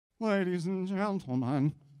Ladies and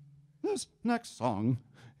gentlemen, this next song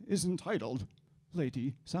is entitled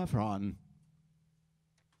Lady Saffron.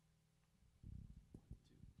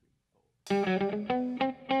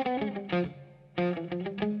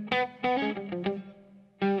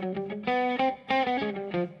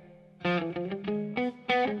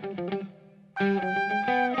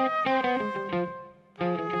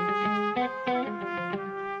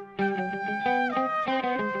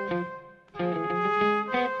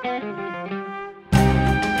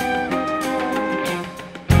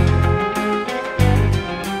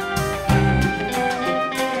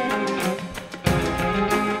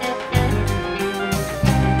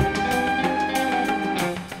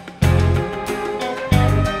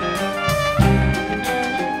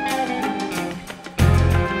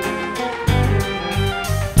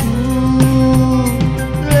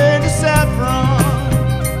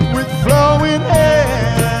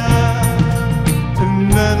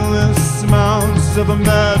 Of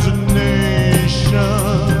imagination.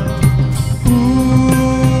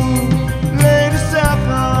 Ooh, Lady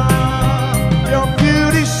Saffron, your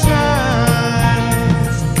beauty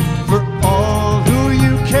shines for all who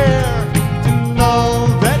you care and all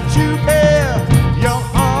that you bear. Your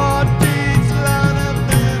heart beats louder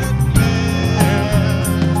than a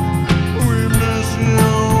band. We miss you,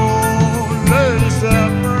 Lady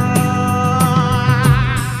Saffron.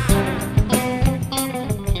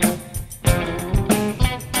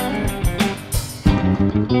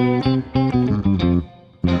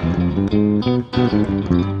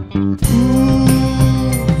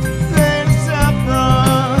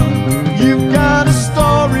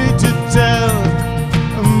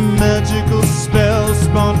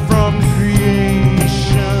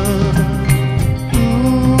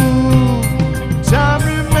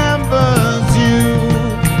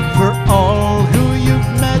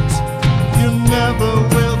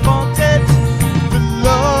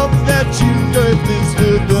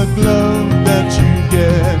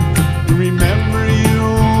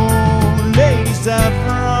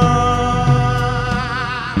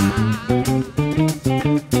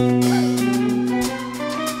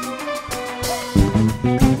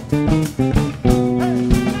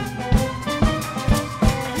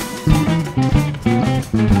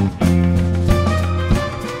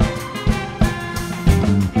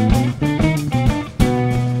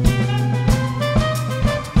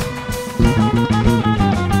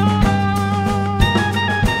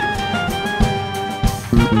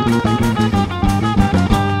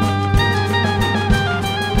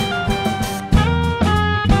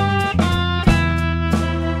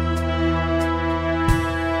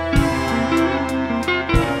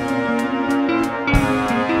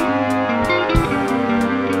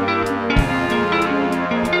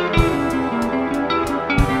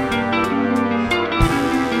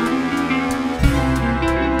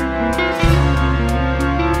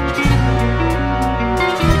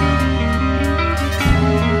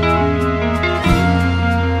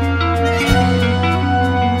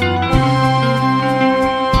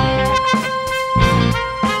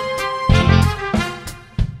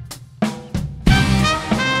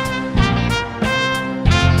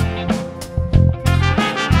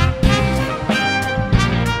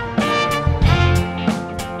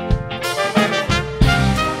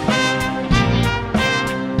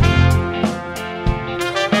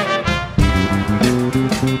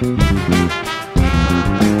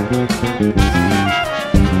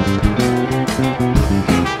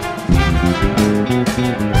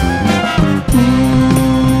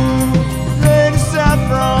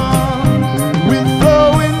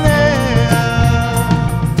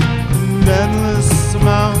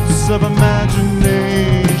 Of imagination.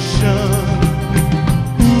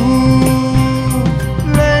 Ooh,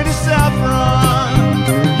 Lady Saffron,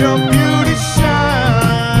 your beauty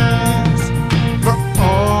shines for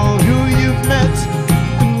all who you've met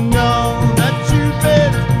and all that you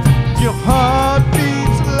bet. Your heart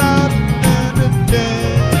beats louder than a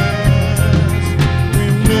dance. We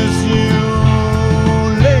miss you,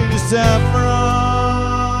 Lady Saffron.